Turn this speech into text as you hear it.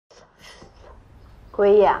顾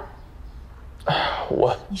未易啊，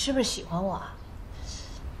你是不是喜欢我啊？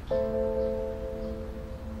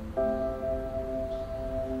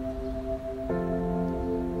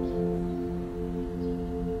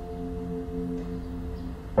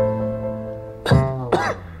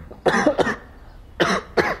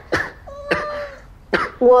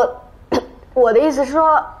我的意思是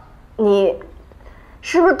说，你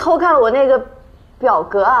是不是偷看了我那个表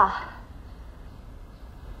格啊？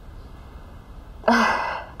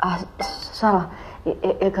算了，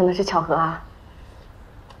也可能是巧合啊。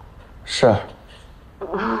是。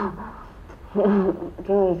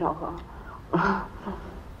真是巧合。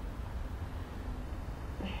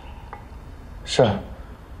是。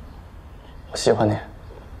我喜欢你。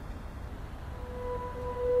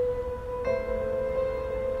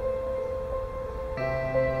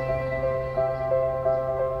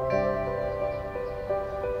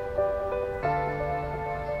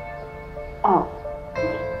哦。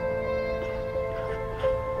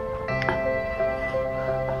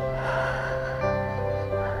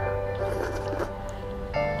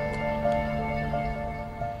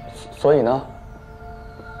所以呢？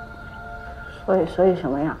所以什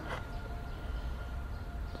么呀？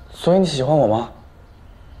所以你喜欢我吗？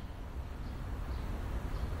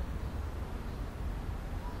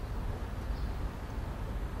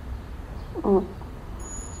嗯。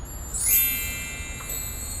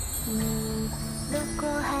如果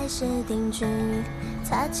还是定局，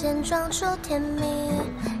擦肩装出甜蜜，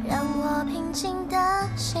让我平静的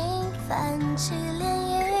心泛起涟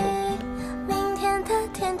漪。明天的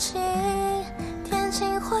天气，天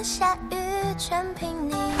晴或下雨，全凭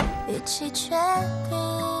你语气决定。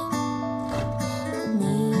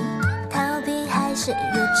你逃避还是入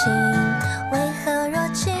侵？为何若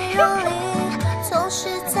即若离，总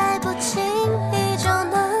是在不经意就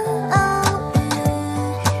能偶遇？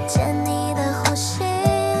见你的呼吸，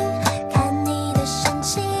看你的神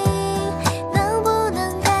情，能不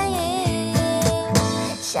能感应？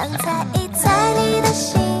想猜一猜你的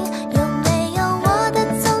心。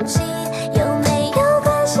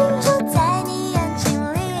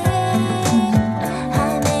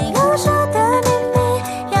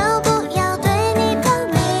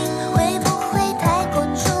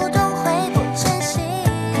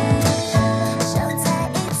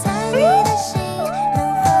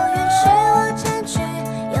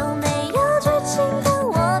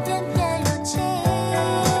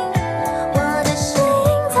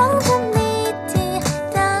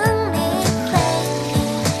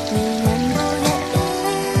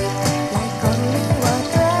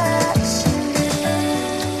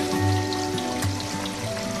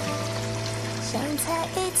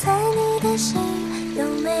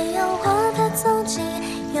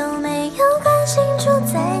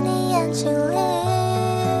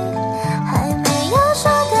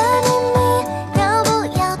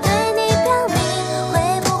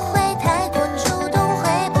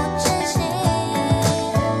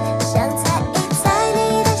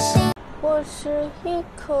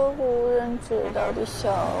知道的小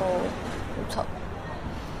草。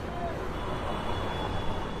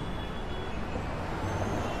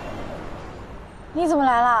你怎么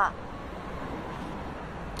来啦？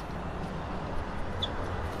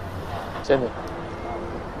接你。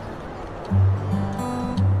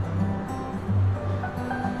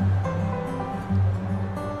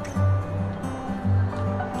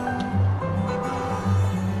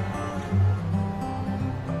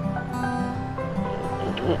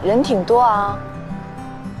人挺多啊，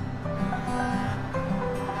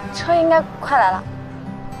车应该快来了。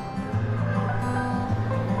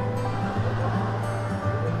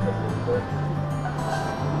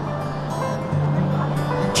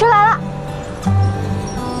车来了，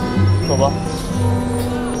走吧。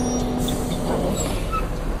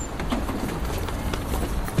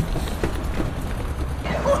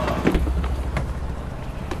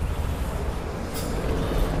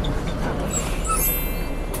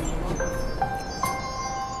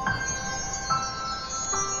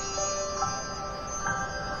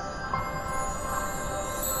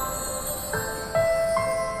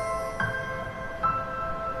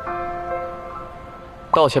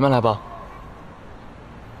到我前面来吧。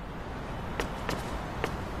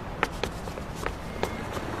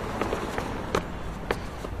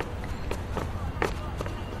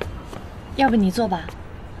要不你坐吧。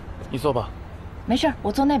你坐吧。没事，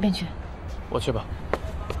我坐那边去。我去吧。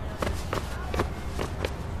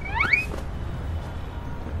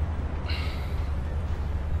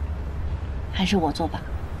还是我坐吧。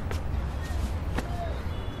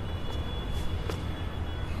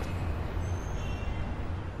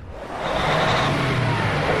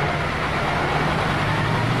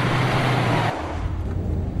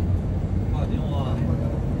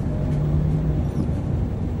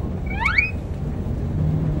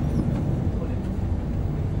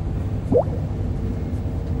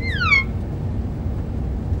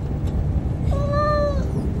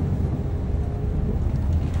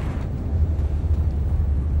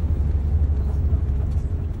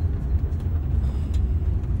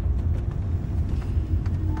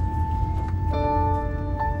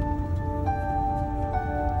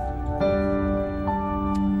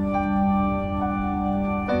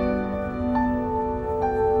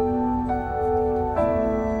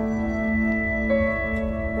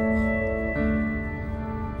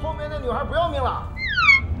报名了。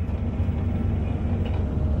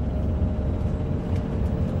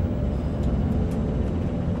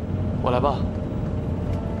我来吧。